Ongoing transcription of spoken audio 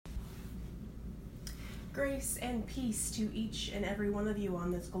Grace and peace to each and every one of you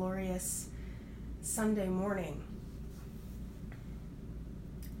on this glorious Sunday morning.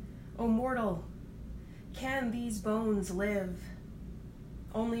 O mortal, can these bones live?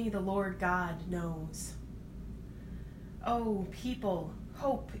 Only the Lord God knows. O people,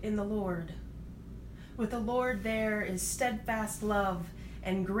 hope in the Lord. With the Lord there is steadfast love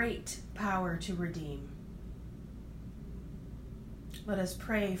and great power to redeem. Let us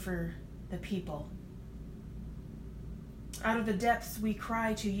pray for the people. Out of the depths we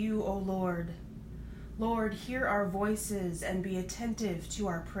cry to you, O Lord. Lord, hear our voices and be attentive to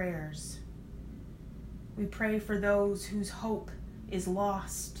our prayers. We pray for those whose hope is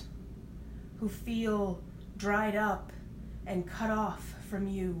lost, who feel dried up and cut off from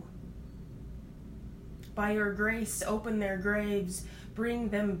you. By your grace, open their graves, bring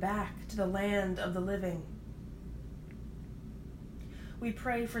them back to the land of the living. We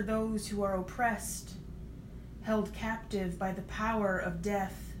pray for those who are oppressed, held captive by the power of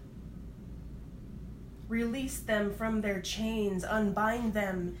death. Release them from their chains, unbind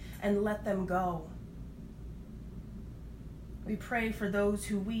them, and let them go. We pray for those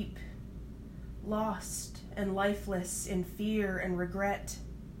who weep, lost and lifeless in fear and regret.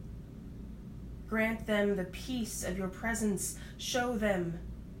 Grant them the peace of your presence. Show them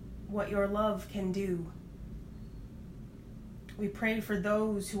what your love can do. We pray for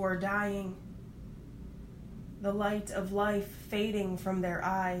those who are dying, the light of life fading from their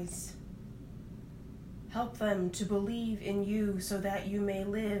eyes. Help them to believe in you so that you may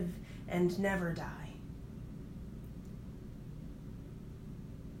live and never die.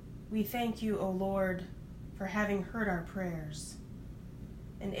 We thank you, O Lord, for having heard our prayers.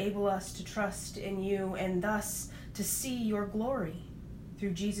 Enable us to trust in you and thus to see your glory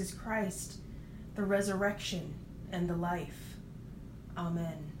through Jesus Christ, the resurrection and the life.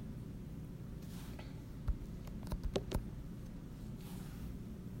 Amen.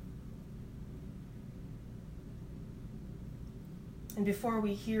 And before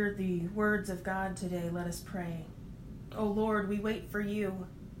we hear the words of God today, let us pray. O Lord, we wait for you,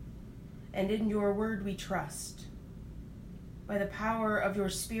 and in your word we trust. By the power of your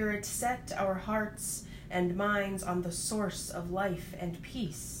Spirit, set our hearts and minds on the source of life and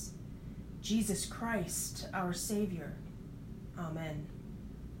peace, Jesus Christ, our Savior. Amen.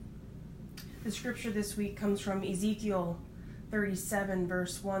 The scripture this week comes from Ezekiel 37,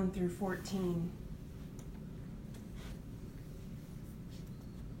 verse 1 through 14.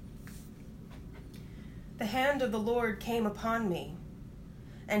 The hand of the Lord came upon me,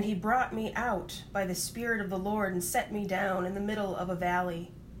 and he brought me out by the Spirit of the Lord and set me down in the middle of a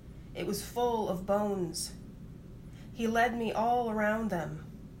valley. It was full of bones. He led me all around them.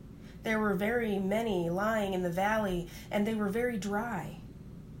 There were very many lying in the valley, and they were very dry.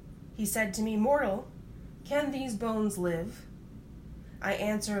 He said to me, "Mortal, can these bones live?" I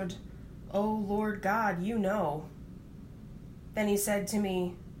answered, "O Lord God, you know." Then he said to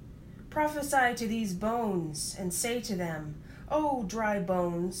me, "Prophesy to these bones and say to them, O dry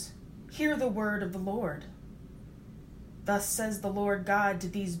bones, hear the word of the Lord. Thus says the Lord God to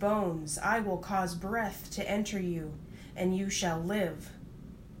these bones, I will cause breath to enter you, and you shall live.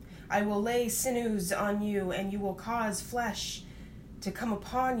 I will lay sinews on you, and you will cause flesh to come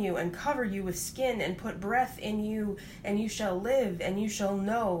upon you, and cover you with skin, and put breath in you, and you shall live, and you shall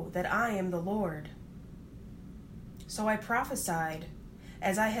know that I am the Lord." So I prophesied,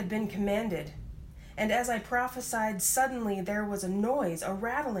 as I had been commanded. And as I prophesied, suddenly there was a noise, a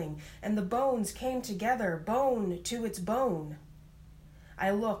rattling, and the bones came together, bone to its bone. I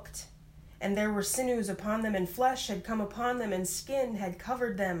looked, and there were sinews upon them, and flesh had come upon them, and skin had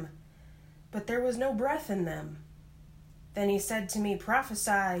covered them, but there was no breath in them. Then he said to me,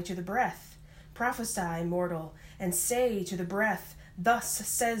 "Prophesy to the breath, prophesy, mortal, and say to the breath, Thus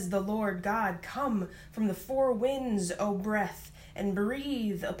says the Lord God, Come from the four winds, O breath, and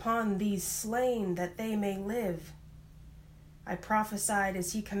breathe upon these slain that they may live." I prophesied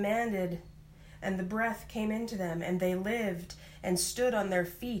as he commanded, and the breath came into them, and they lived and stood on their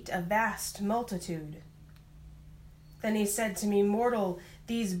feet, a vast multitude. Then he said to me, "Mortal,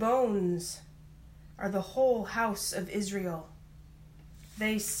 these bones are the whole house of Israel.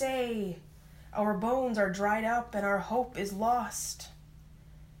 They say, Our bones are dried up, and our hope is lost.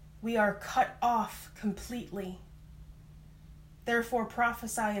 We are cut off completely. Therefore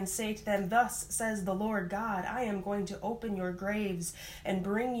prophesy and say to them, Thus says the Lord God, I am going to open your graves and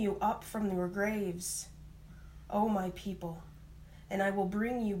bring you up from your graves, O my people, and I will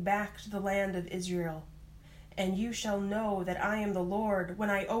bring you back to the land of Israel. And you shall know that I am the Lord when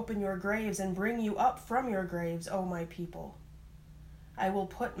I open your graves and bring you up from your graves, O my people. I will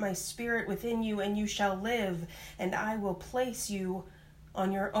put my spirit within you, and you shall live, and I will place you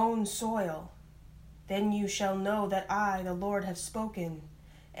on your own soil. Then you shall know that I, the Lord, have spoken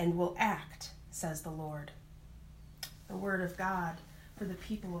and will act, says the Lord. The word of God for the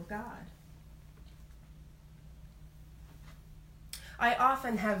people of God. I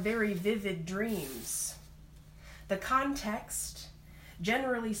often have very vivid dreams. The context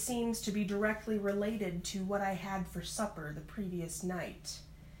generally seems to be directly related to what I had for supper the previous night.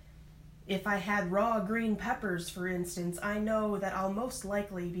 If I had raw green peppers, for instance, I know that I'll most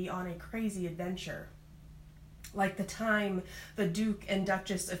likely be on a crazy adventure. Like the time the Duke and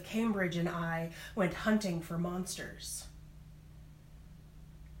Duchess of Cambridge and I went hunting for monsters.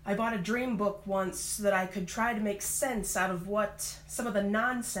 I bought a dream book once so that I could try to make sense out of some of the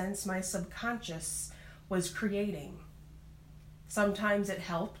nonsense my subconscious was creating. Sometimes it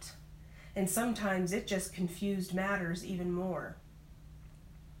helped, and sometimes it just confused matters even more.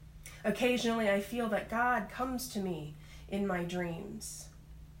 Occasionally I feel that God comes to me in my dreams,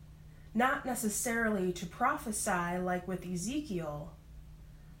 not necessarily to prophesy like with Ezekiel,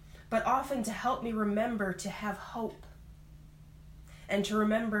 but often to help me remember to have hope and to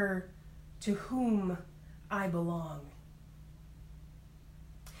remember to whom I belong.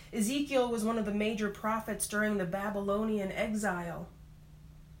 Ezekiel was one of the major prophets during the Babylonian exile.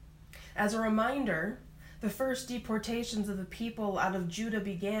 As a reminder, the first deportations of the people out of Judah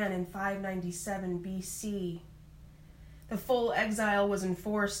began in 597 BC. The full exile was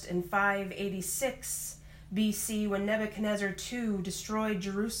enforced in 586 BC when Nebuchadnezzar II destroyed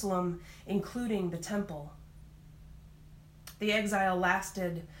Jerusalem, including the temple. The exile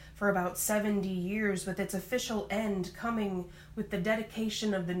lasted for about 70 years, with its official end coming with the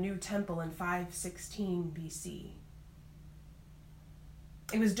dedication of the new temple in 516 BC.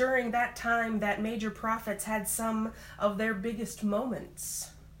 It was during that time that major prophets had some of their biggest moments.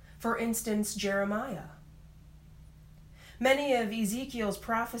 For instance, Jeremiah. Many of Ezekiel's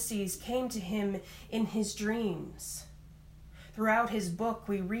prophecies came to him in his dreams. Throughout his book,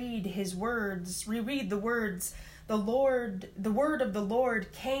 we read the words, the word of the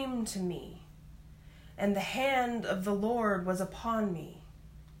Lord came to me, and the hand of the Lord was upon me.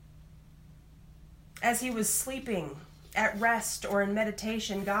 As he was sleeping, at rest, or in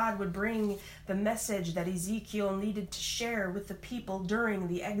meditation, God would bring the message that Ezekiel needed to share with the people during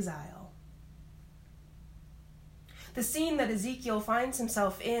the exile. The scene that Ezekiel finds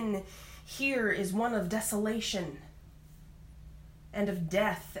himself in here is one of desolation and of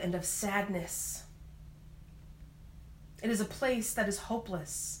death and of sadness. It is a place that is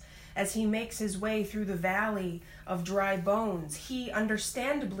hopeless. As he makes his way through the valley of dry bones, he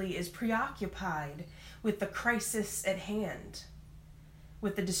understandably is preoccupied with the crisis at hand,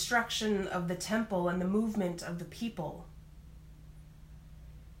 with the destruction of the temple and the movement of the people.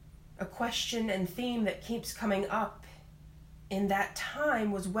 A question and theme that keeps coming up in that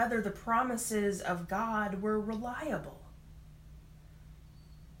time was whether the promises of God were reliable.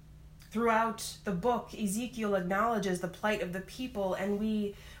 Throughout the book, Ezekiel acknowledges the plight of the people, and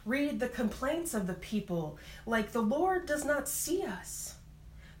we read the complaints of the people, like, the Lord does not see us.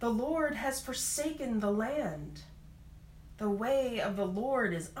 The Lord has forsaken the land. The way of the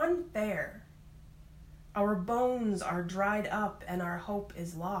Lord is unfair. Our bones are dried up, and our hope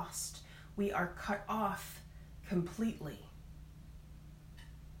is lost. We are cut off completely.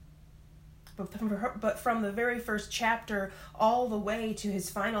 But from the very first chapter all the way to his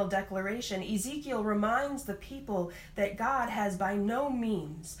final declaration, Ezekiel reminds the people that God has by no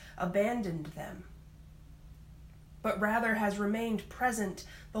means abandoned them, but rather has remained present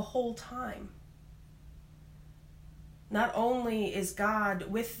the whole time. Not only is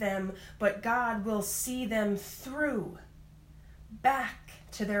God with them, but God will see them through, back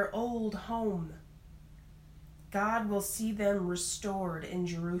to their old home. God will see them restored in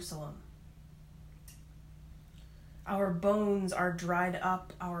Jerusalem. Our bones are dried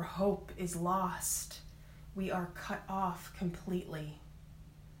up, our hope is lost. We are cut off completely.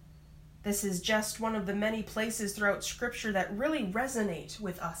 This is just one of the many places throughout Scripture that really resonate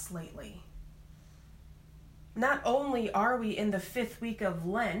with us lately. Not only are we in the 5th week of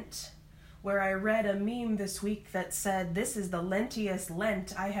Lent, where I read a meme this week that said, "This is the lentiest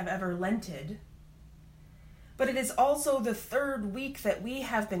Lent I have ever lented," but it is also the 3rd week that we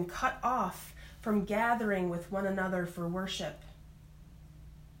have been cut off from gathering with one another for worship.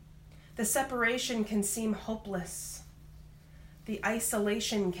 The separation can seem hopeless. The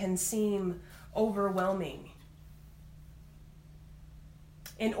isolation can seem overwhelming.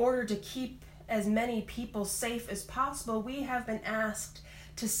 In order to keep as many people safe as possible, we have been asked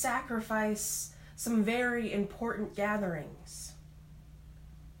to sacrifice some very important gatherings.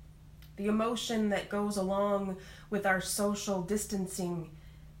 The emotion that goes along with our social distancing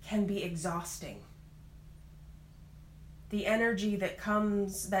can be exhausting. The energy that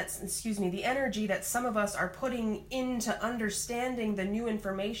some of us are putting into understanding the new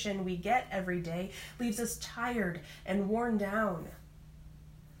information we get every day leaves us tired and worn down.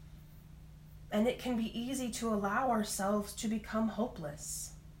 And it can be easy to allow ourselves to become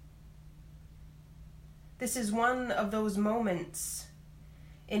hopeless. This is one of those moments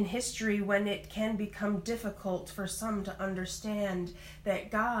in history when it can become difficult for some to understand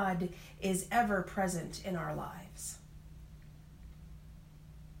that God is ever present in our lives.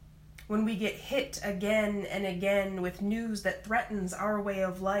 When we get hit again and again with news that threatens our way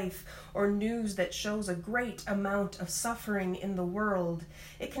of life, or news that shows a great amount of suffering in the world,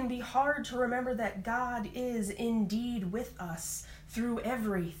 it can be hard to remember that God is indeed with us through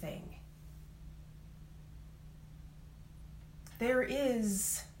everything. There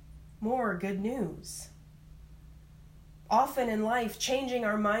is more good news. Often in life, changing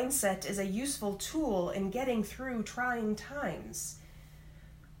our mindset is a useful tool in getting through trying times.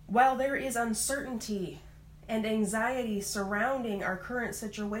 While there is uncertainty and anxiety surrounding our current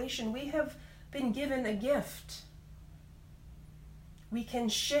situation, we have been given a gift. We can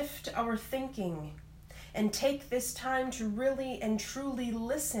shift our thinking and take this time to really and truly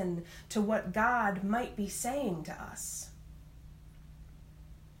listen to what God might be saying to us.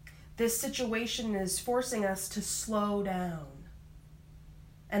 This situation is forcing us to slow down.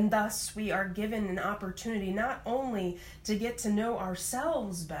 And thus we are given an opportunity not only to get to know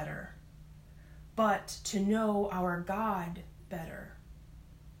ourselves better, but to know our God better.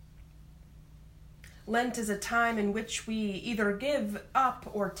 Lent is a time in which we either give up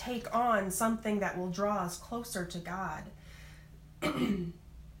or take on something that will draw us closer to God. It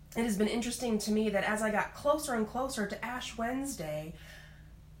has been interesting to me that as I got closer and closer to Ash Wednesday,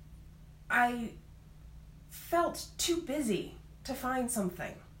 I felt too busy to find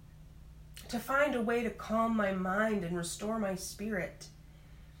something, to find a way to calm my mind and restore my spirit.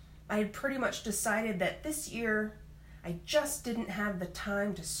 I had pretty much decided that this year I just didn't have the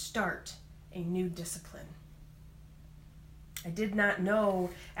time to start a new discipline. I did not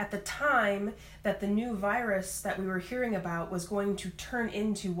know at the time that the new virus that we were hearing about was going to turn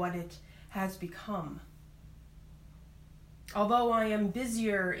into what it has become. Although I am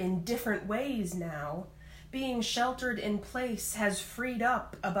busier in different ways now, being sheltered in place has freed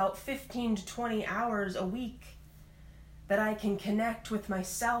up about 15 to 20 hours a week that I can connect with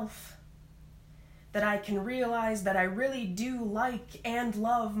myself, that I can realize that I really do like and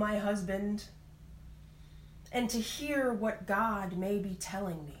love my husband, and to hear what God may be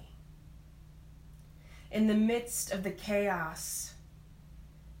telling me. In the midst of the chaos,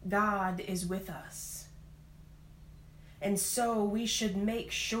 God is with us. And so we should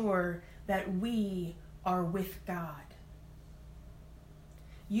make sure that we are with God.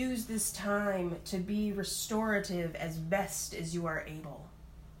 Use this time to be restorative as best as you are able.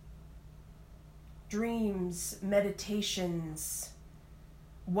 Dreams, meditations,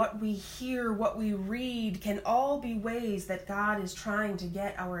 what we hear, what we read can all be ways that God is trying to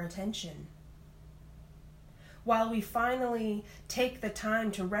get our attention. While we finally take the time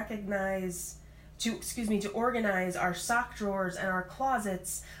to to organize our sock drawers and our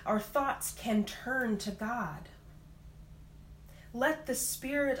closets, our thoughts can turn to God. Let the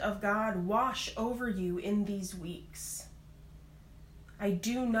Spirit of God wash over you in these weeks. I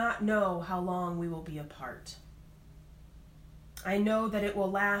do not know how long we will be apart. I know that it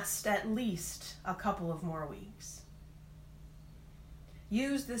will last at least a couple of more weeks.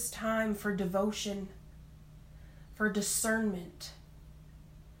 Use this time for devotion, for discernment.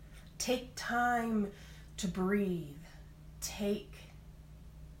 Take time to breathe. Take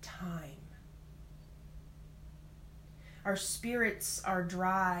time. Our spirits are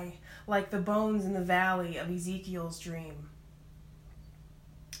dry, like the bones in the valley of Ezekiel's dream.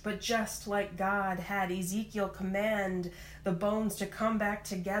 But just like God had Ezekiel command the bones to come back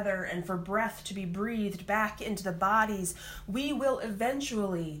together and for breath to be breathed back into the bodies, we will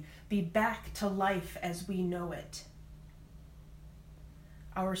eventually be back to life as we know it.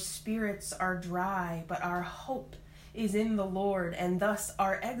 Our spirits are dry, but our hope is in the Lord, and thus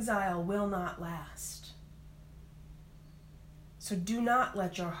our exile will not last. So do not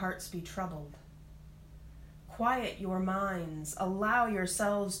let your hearts be troubled. Quiet your minds, allow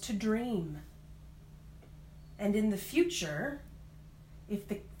yourselves to dream. And in the future, if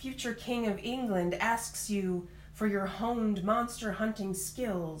the future King of England asks you for your honed monster hunting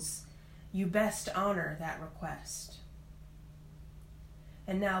skills, you best honor that request.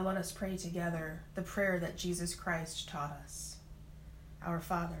 And now let us pray together the prayer that Jesus Christ taught us. Our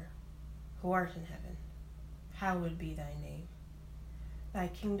Father, who art in heaven, hallowed be thy name. Thy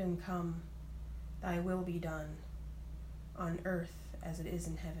kingdom come, thy will be done, on earth as it is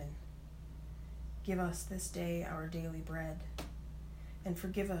in heaven. Give us this day our daily bread, and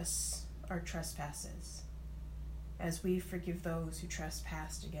forgive us our trespasses, as we forgive those who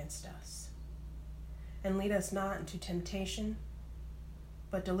trespass against us. And lead us not into temptation,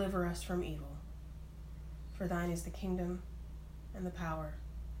 but deliver us from evil. For thine is the kingdom, and the power,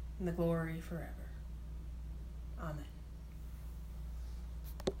 and the glory forever. Amen.